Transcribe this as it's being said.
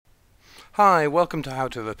Hi, welcome to How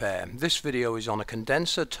to Repair. This video is on a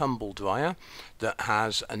condenser tumble dryer that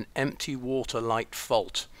has an empty water light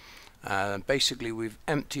fault. Basically we've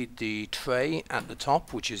emptied the tray at the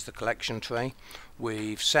top, which is the collection tray.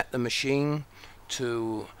 We've set the machine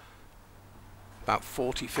to about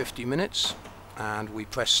 40-50 minutes and we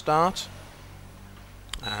press start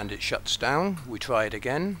and it shuts down. We try it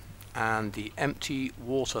again and the empty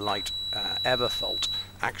water light error fault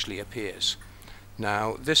actually appears.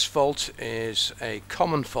 Now this fault is a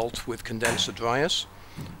common fault with condenser dryers,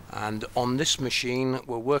 and on this machine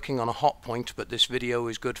we're working on a Hotpoint, but this video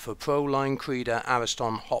is good for Proline, Creda,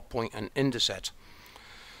 Ariston, Hotpoint and Indesit.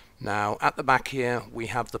 Now at the back here we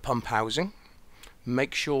have the pump housing.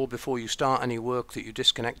 Make sure before you start any work that you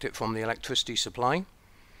disconnect it from the electricity supply.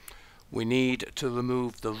 We need to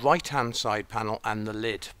remove the right hand side panel and the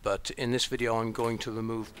lid, but in this video I'm going to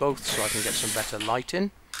remove both so I can get some better light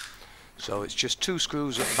in. So it's just two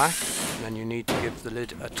screws at the back, and then you need to give the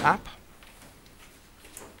lid a tap.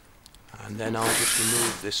 And then I'll just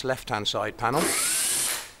remove this left hand side panel.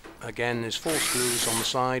 Again, there's 4 screws on the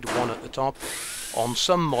side, 1 at the top. On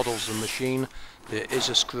some models of the machine there is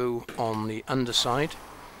a screw on the underside,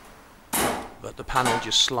 but the panel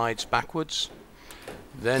just slides backwards.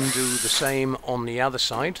 Then do the same on the other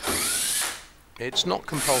side. It's not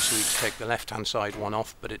compulsory to take the left hand side one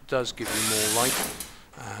off, but it does give you more light.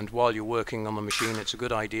 And while you're working on the machine, it's a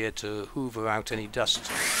good idea to hoover out any dust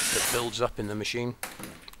that builds up in the machine.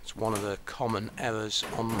 It's one of the common errors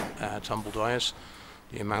on tumble dryers,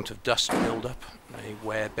 the amount of dust build up. They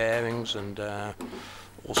wear bearings and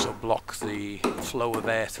also block the flow of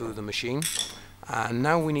air through the machine. And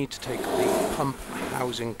now we need to take the pump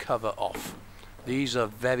housing cover off. These are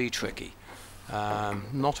very tricky.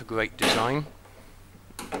 Not a great design,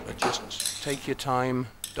 but just take your time.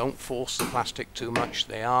 Don't force the plastic too much.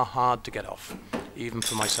 They are hard to get off, even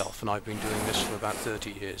for myself, and I've been doing this for about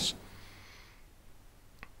 30 years.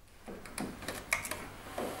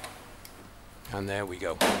 And there we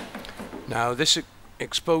go. Now this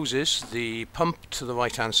exposes the pump to the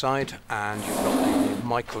right hand side, and you've got the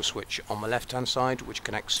micro switch on the left hand side which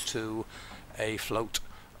connects to a float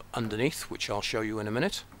underneath, which I'll show you in a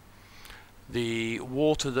minute. The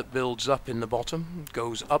water that builds up in the bottom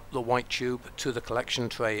goes up the white tube to the collection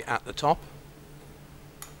tray at the top,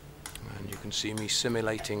 and you can see me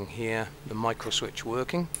simulating here the micro switch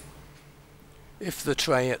working. If the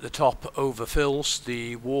tray at the top overfills,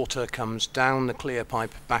 the water comes down the clear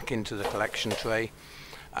pipe back into the collection tray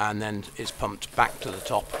and then is pumped back to the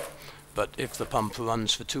top. But if the pump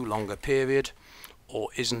runs for too long a period or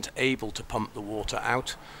isn't able to pump the water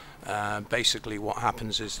out, basically what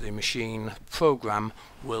happens is the machine program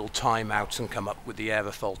will time out and come up with the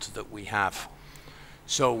error fault that we have.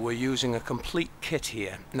 So we're using a complete kit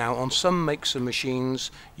here. Now on some makes of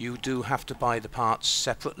machines you do have to buy the parts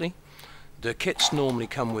separately. The kits normally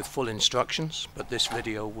come with full instructions, but this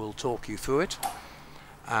video will talk you through it.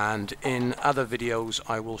 And in other videos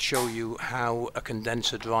I will show you how a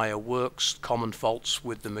condenser dryer works, common faults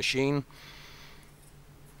with the machine.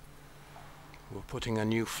 We're putting a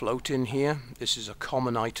new float in here. This is a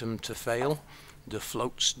common item to fail. The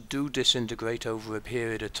floats do disintegrate over a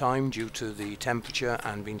period of time due to the temperature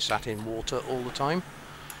and being sat in water all the time.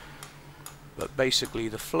 But basically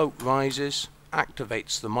the float rises,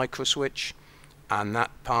 activates the micro switch, and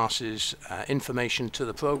that passes information to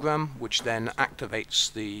the program, which then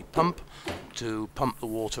activates the pump to pump the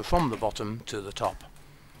water from the bottom to the top.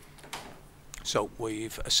 So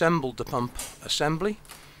we've assembled the pump assembly.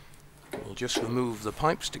 We'll just remove the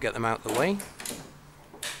pipes to get them out of the way.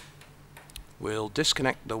 We'll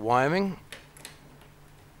disconnect the wiring.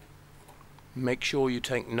 Make sure you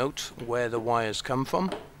take note where the wires come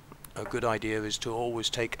from. A good idea is to always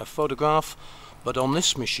take a photograph, but on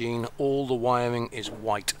this machine all the wiring is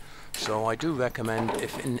white. So I do recommend,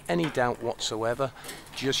 if in any doubt whatsoever,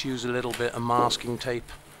 just use a little bit of masking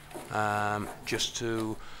tape just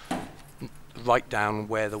to write down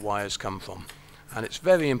where the wires come from. And it's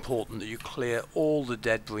very important that you clear all the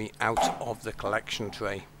debris out of the collection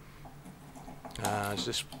tray, as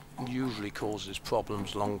this usually causes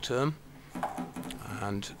problems long term.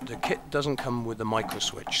 And the kit doesn't come with the micro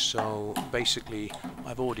switch, so basically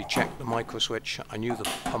I've already checked the micro switch. I knew the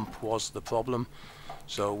pump was the problem,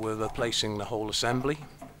 so we're replacing the whole assembly.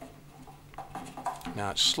 Now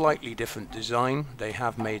it's slightly different design. They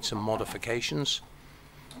have made some modifications,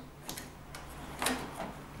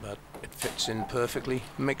 but it fits in perfectly.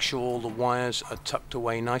 Make sure all the wires are tucked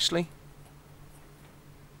away nicely.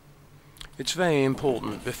 It's very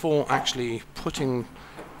important before actually putting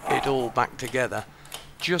it all back together,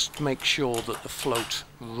 just make sure that the float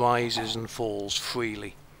rises and falls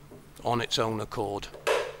freely. on its own accord.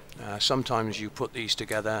 Sometimes you put these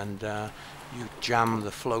together and you jam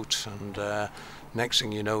the float, and next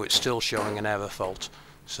thing you know it's still showing an error fault.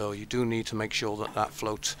 So you do need to make sure that that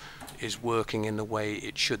float is working in the way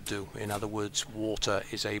it should do. In other words, water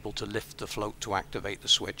is able to lift the float to activate the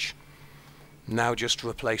switch. Now just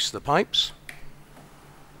replace the pipes,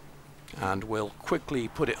 and we'll quickly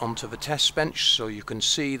put it onto the test bench so you can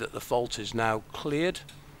see that the fault is now cleared.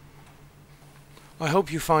 I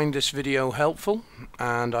hope you find this video helpful,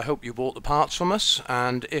 and I hope you bought the parts from us,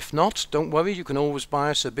 and if not, don't worry, you can always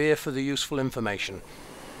buy us a beer for the useful information.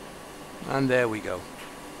 And there we go.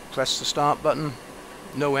 Press the start button,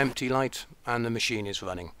 no empty light, and the machine is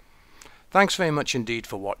running. Thanks very much indeed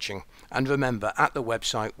for watching, and remember, at the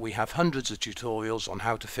website we have hundreds of tutorials on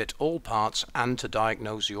how to fit all parts and to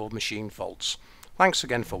diagnose your machine faults. Thanks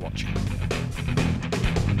again for watching.